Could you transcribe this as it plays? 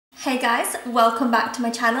Hey guys, welcome back to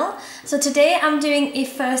my channel. So today I'm doing a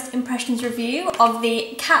first impressions review of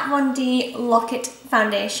the Kat Von D Lock-It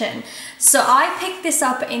foundation. So I picked this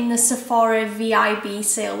up in the Sephora VIB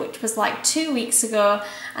sale, which was like 2 weeks ago,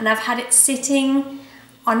 and I've had it sitting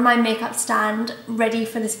on my makeup stand ready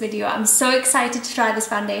for this video. I'm so excited to try this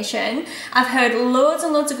foundation. I've heard loads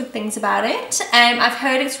and loads of good things about it. I've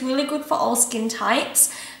heard it's really good for all skin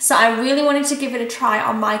types. So I really wanted to give it a try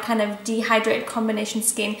on my kind of dehydrated combination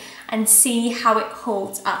skin and see how it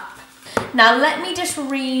holds up. Now let me just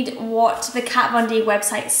read what the Kat Von D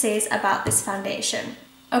website says about this foundation.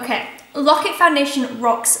 Okay, Lock-It foundation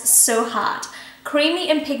rocks so hard. Creamy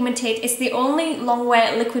and pigmented, it's the only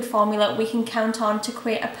long-wear liquid formula we can count on to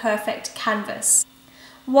create a perfect canvas.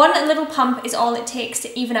 One little pump is all it takes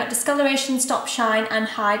to even out discoloration, stop shine and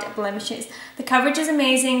hide blemishes. The coverage is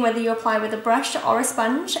amazing whether you apply with a brush or a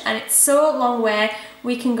sponge, and it's so long wear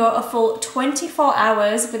we can go a full 24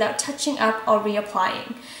 hours without touching up or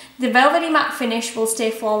reapplying. The velvety matte finish will stay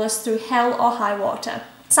flawless through hell or high water.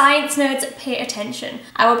 Science nerds, pay attention.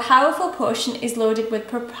 Our powerful potion is loaded with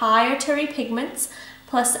proprietary pigments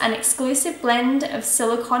plus an exclusive blend of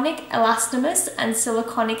siliconic elastomers and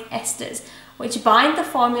siliconic esters, which bind the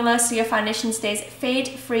formula so your foundation stays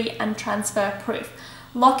fade-free and transfer-proof.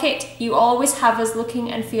 Lock-It, you always have us looking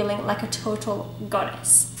and feeling like a total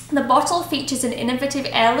goddess. The bottle features an innovative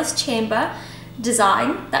airless chamber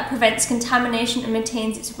design that prevents contamination and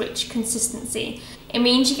maintains its rich consistency. It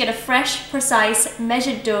means you get a fresh, precise,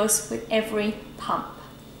 measured dose with every pump.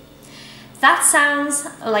 That sounds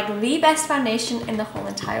like the best foundation in the whole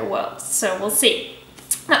entire world, so we'll see.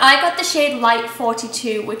 Now I got the shade Light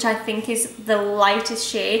 42, which I think is the lightest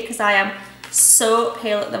shade because I am so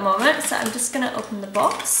pale at the moment. So I'm just gonna open the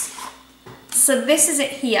box. So this is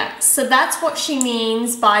it here. So that's what she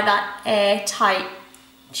means by that airtight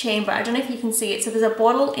chamber. I don't know if you can see it. So there's a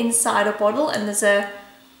bottle inside a bottle and there's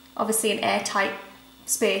obviously an airtight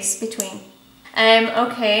space between.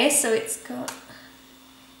 Okay, so it's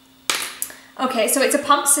a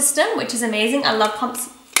pump system, which is amazing. I love pumps.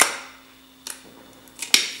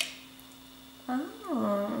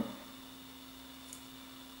 Oh.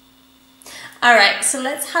 Alright, so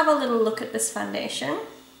let's have a little look at this foundation.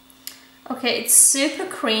 Okay, it's super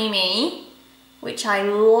creamy, which I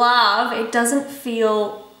love. It doesn't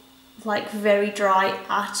feel like very dry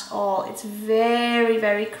at all. It's very,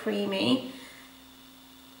 very creamy.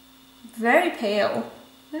 Very pale.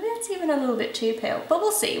 Maybe that's even a little bit too pale, but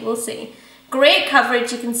we'll see, we'll see. Great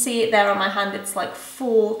coverage, you can see it there on my hand. It's like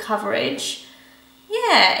full coverage.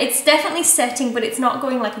 Yeah, it's definitely setting, but it's not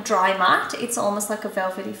going like a dry matte. It's almost like a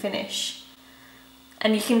velvety finish.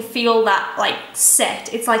 And you can feel that like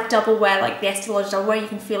set. It's like double wear, like the Estee Lauder double wear. You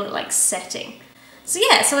can feel it like setting. So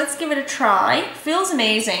yeah, so let's give it a try. Feels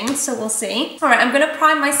amazing, so we'll see. All right, I'm gonna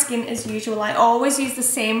prime my skin as usual. I always use the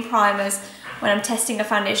same primers when I'm testing a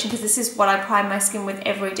foundation because this is what I prime my skin with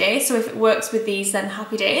every day. So if it works with these, then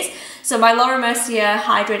happy days. So my Mercier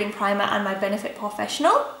Hydrating Primer and my Benefit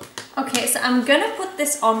Porefessional. Okay, so I'm gonna put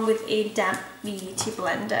this on with a damp beauty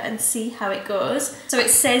blender and see how it goes. So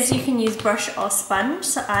it says you can use brush or sponge,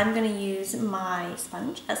 so I'm gonna use my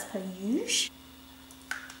sponge as per usual.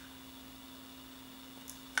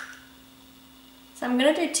 So I'm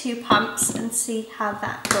gonna do 2 pumps and see how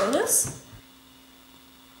that goes.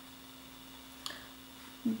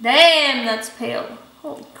 Damn, that's pale.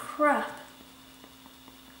 Holy crap.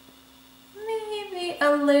 Maybe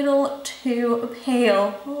a little too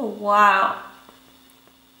pale. Oh, wow.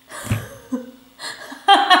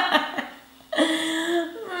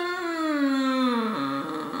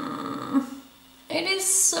 It is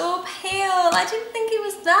so pale. I didn't think it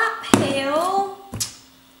was that pale.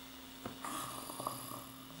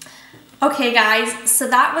 Okay guys, so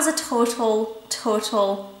that was a total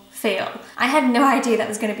fail. I had no idea that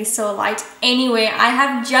was going to be so light. Anyway, I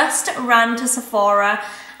have just ran to Sephora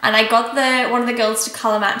and I got one of the girls to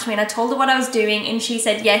colour match me, and I told her what I was doing and she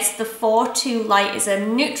said yes, the 4-2 light is a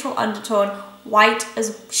neutral undertone, white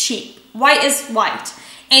as sheep. White as white.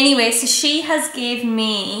 Anyway, so she has gave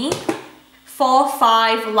me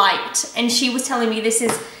 4-5 light, and she was telling me this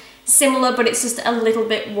is similar, but it's just a little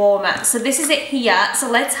bit warmer. So this is it here. So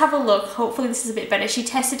let's have a look. Hopefully this is a bit better. She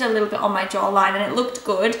tested a little bit on my jawline and it looked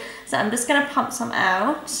good. So I'm just gonna pump some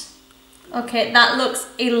out. Okay, that looks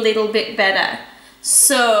a little bit better.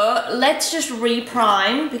 So let's just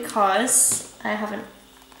re-prime because I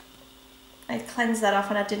cleansed that off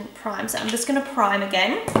and I didn't prime. So I'm just gonna prime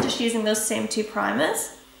again, just using those same 2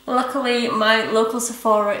 primers. Luckily, my local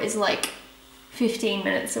Sephora is like 15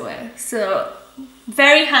 minutes away. So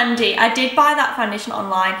very handy. I did buy that foundation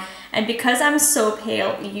online, and because I'm so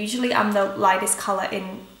pale, usually I'm the lightest colour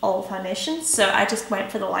in all foundations, so I just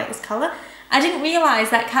went for the lightest colour. I didn't realise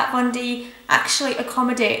that Kat Von D actually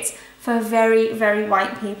accommodates for very, very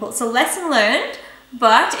white people. So lesson learned,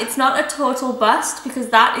 but it's not a total bust, because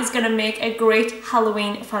that is going to make a great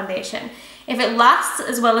Halloween foundation. If it lasts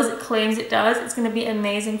as well as it claims it does, it's going to be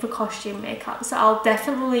amazing for costume makeup. So I'll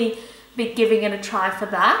definitely be giving it a try for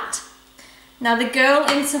that. Now the girl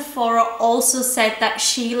in Sephora also said that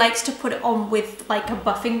she likes to put it on with like a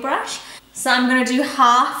buffing brush. So I'm going to do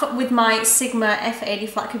half with my Sigma F80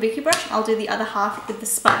 flat kabuki brush. I'll do the other half with the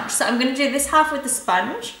sponge. So I'm going to do this half with the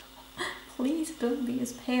sponge. Please don't be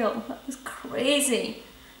as pale. That was crazy.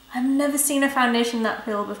 I've never seen a foundation that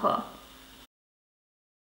pale before.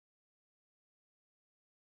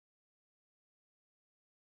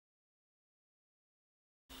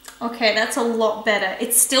 Okay, that's a lot better.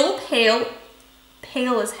 It's still pale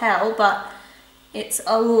as hell, but it's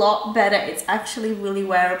a lot better. It's actually really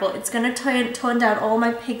wearable. It's going to tone down all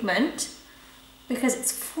my pigment because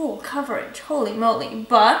it's full coverage. Holy moly.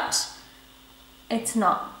 But it's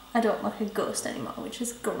not. I don't look a ghost anymore, which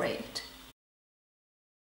is great.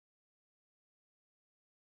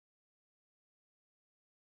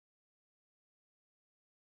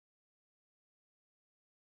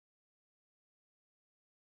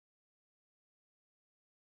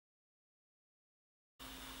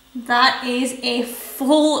 That is a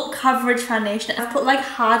full coverage foundation. I've put like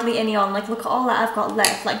hardly any on. Like, look at all that I've got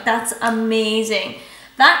left. Like, that's amazing.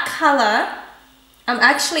 That colour, I'm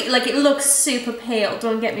actually, like, it looks super pale,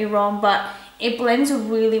 don't get me wrong, but it blends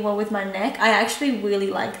really well with my neck. I actually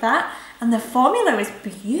really like that. And the formula is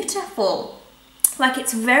beautiful. Like,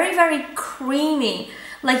 it's very, very creamy.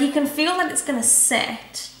 Like, you can feel that it's gonna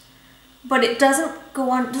set, but it doesn't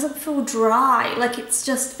go on, it doesn't feel dry. Like, it's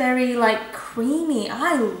just very like creamy.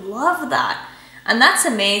 I love that. And that's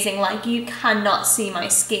amazing. Like, you cannot see my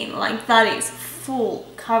skin. Like, that is full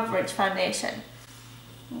coverage foundation.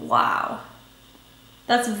 Wow.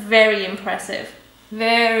 That's very impressive.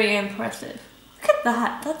 Very impressive. Look at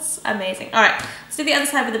that. That's amazing. All right, let's do the other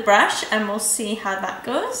side with the brush and we'll see how that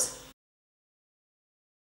goes.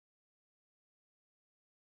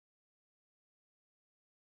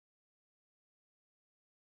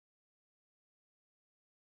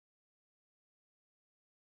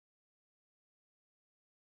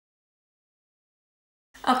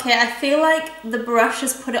 Okay, I feel like the brush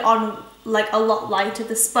has put it on like a lot lighter.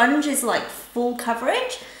 The sponge is like full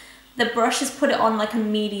coverage. The brush has put it on like a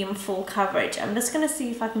medium full coverage. I'm just gonna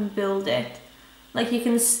see if I can build it. Like, you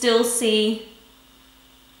can still see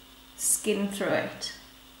skin through it.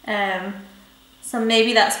 So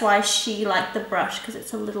maybe that's why she liked the brush, because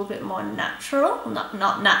it's a little bit more natural.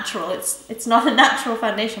 Not natural, it's not a natural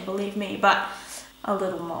foundation, believe me, but a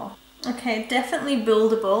little more. Okay, definitely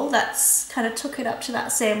buildable. That's kind of took it up to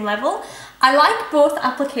that same level. I like both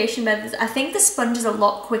application methods. I think the sponge is a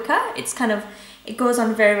lot quicker. It's kind of, it goes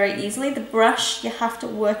on very, very easily. The brush, you have to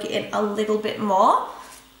work it in a little bit more.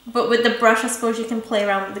 But with the brush, I suppose you can play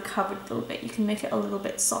around with the coverage a little bit. You can make it a little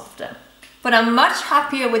bit softer. But I'm much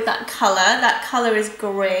happier with that colour. That colour is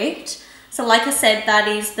great. So like I said, that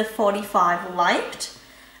is the 45 Light.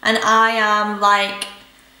 And I am like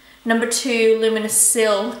number 2 Luminous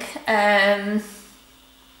Silk. I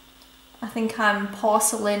think I'm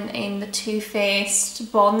Porcelain in the Too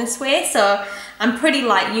Faced Born This Way. So I'm pretty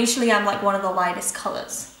light. Usually I'm like one of the lightest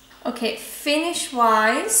colours. Okay, finish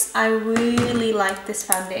wise, I really like this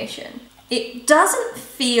foundation. It doesn't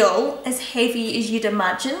feel as heavy as you'd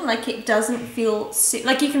imagine. Like, it doesn't feel,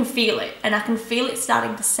 like, you can feel it, and I can feel it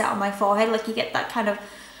starting to set on my forehead. Like, you get that kind of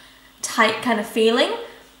tight kind of feeling,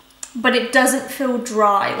 but it doesn't feel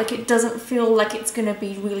dry. Like, it doesn't feel like it's gonna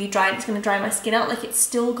be really dry and it's gonna dry my skin out. Like, it's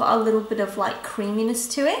still got a little bit of like creaminess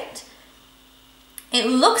to it. It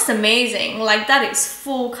looks amazing. Like, that is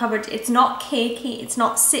full coverage. It's not cakey. It's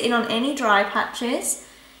not sitting on any dry patches.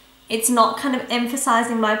 It's not kind of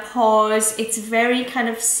emphasizing my pores. It's very kind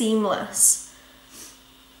of seamless.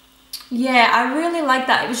 Yeah, I really like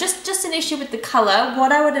that. It was just an issue with the color.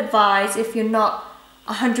 What I would advise, if you're not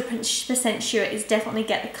 100% sure, is definitely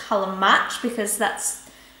get the color match, because that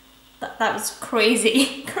was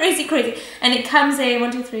crazy. crazy. And it comes in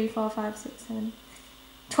 1, 2, 3, 4, 5, 6, 7,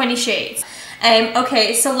 20 shades.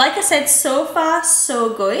 Okay, so like I said, so far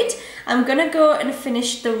so good. I'm gonna go and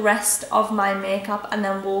finish the rest of my makeup, and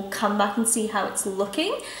then we'll come back and see how it's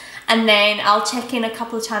looking. And then I'll check in a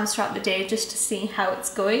couple of times throughout the day just to see how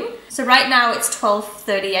it's going. So right now it's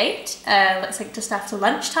 12:38, looks like just after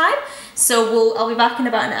lunchtime. So I'll be back in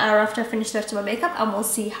about an hour after I finish the rest of my makeup, and we'll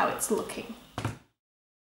see how it's looking.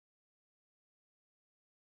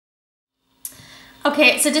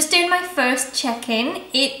 Okay, so just doing my first check-in.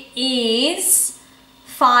 It is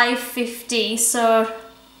 5:50, so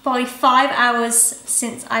probably 5 hours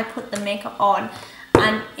since I put the makeup on,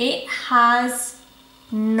 and it has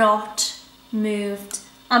not moved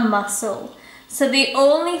a muscle. So the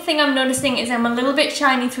only thing I'm noticing is I'm a little bit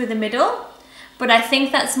shiny through the middle, but I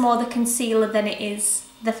think that's more the concealer than it is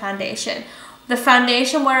the foundation. The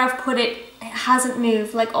foundation, where I've put it, it hasn't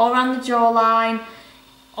moved, like all around the jawline,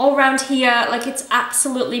 all around here, like it's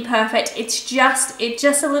absolutely perfect. It's just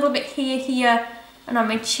a little bit here, and on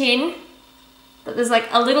my chin, but there's like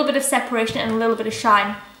a little bit of separation and a little bit of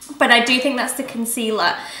shine. But I do think that's the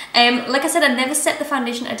concealer. Like I said, I never set the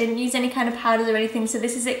foundation. I didn't use any kind of powders or anything, so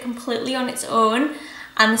this is it completely on its own.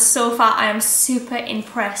 And so far, I am super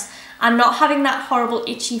impressed. I'm not having that horrible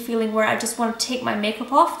itchy feeling where I just want to take my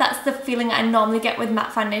makeup off. That's the feeling I normally get with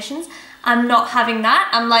matte foundations. I'm not having that.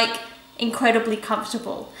 I'm like incredibly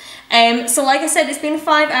comfortable. So like I said, it's been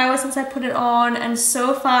 5 hours since I put it on, and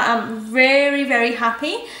so far I'm very, very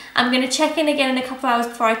happy. I'm going to check in again in a couple of hours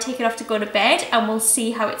before I take it off to go to bed, and we'll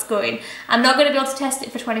see how it's going. I'm not going to be able to test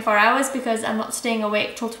it for 24 hours because I'm not staying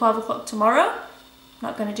awake till 12 o'clock tomorrow.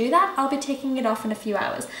 Not going to do that. I'll be taking it off in a few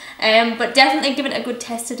hours. But definitely give it a good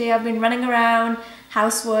test today. I've been running around,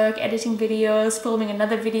 housework, editing videos, filming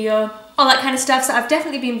another video, all that kind of stuff. So I've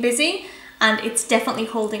definitely been busy, and it's definitely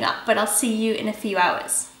holding up, but I'll see you in a few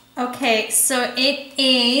hours. Okay, so it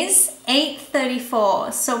is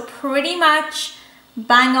 8:34, so pretty much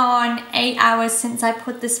bang on 8 hours since I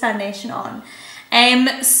put this foundation on.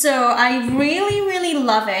 So I really, really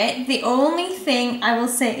love it. The only thing I will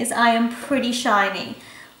say is I am pretty shiny.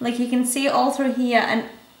 Like you can see it all through here, and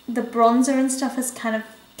the bronzer and stuff has kind of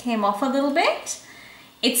came off a little bit.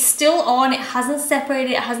 It's still on, it hasn't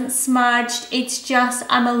separated, it hasn't smudged, it's just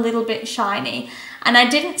I'm a little bit shiny. And I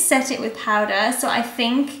didn't set it with powder, so I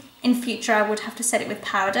think in future I would have to set it with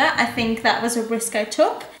powder. I think that was a risk I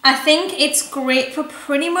took. I think it's great for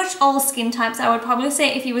pretty much all skin types. I would probably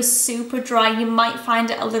say if you were super dry, you might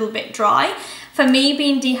find it a little bit dry. For me,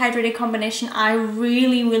 being dehydrated combination, I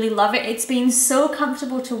really, really love it. It's been so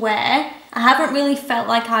comfortable to wear. I haven't really felt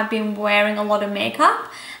like I've been wearing a lot of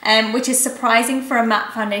makeup, which is surprising for a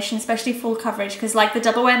matte foundation, especially full coverage, because like the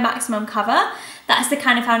Double Wear Maximum Cover, that's the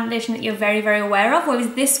kind of foundation that you're very, very aware of,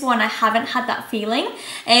 whereas this one, I haven't had that feeling.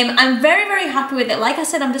 I'm very, very happy with it. Like I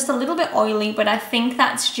said, I'm just a little bit oily, but I think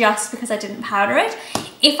that's just because I didn't powder it.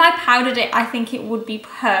 If I powdered it, I think it would be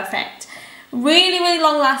perfect. Really, really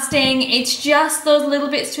long lasting. It's just those little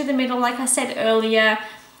bits through the middle, like I said earlier,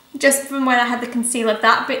 just from when I had the concealer,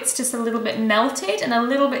 that bit's just a little bit melted and a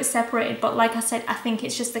little bit separated, but like I said, I think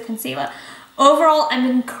it's just the concealer. Overall, I'm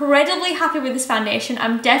incredibly happy with this foundation.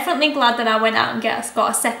 I'm definitely glad that I went out and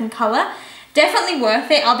got a second colour. Definitely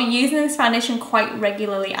worth it. I'll be using this foundation quite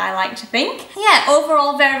regularly, I like to think. Yeah,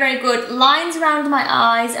 overall, very, very good. Lines around my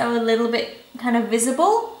eyes are a little bit kind of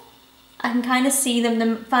visible. I can kind of see them.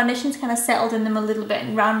 The foundation's kind of settled in them a little bit,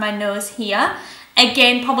 and around my nose here.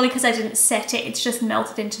 Again, probably because I didn't set it, it's just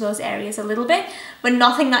melted into those areas a little bit, but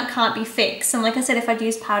nothing that can't be fixed. And like I said, if I'd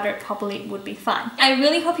used powder, it probably would be fine. I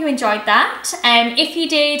really hope you enjoyed that. If you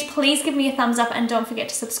did, please give me a thumbs up and don't forget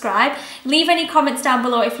to subscribe. Leave any comments down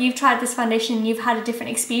below. If you've tried this foundation and you've had a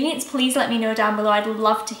different experience, please let me know down below. I'd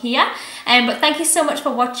love to hear. But thank you so much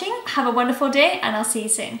for watching. Have a wonderful day, and I'll see you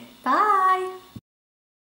soon. Bye.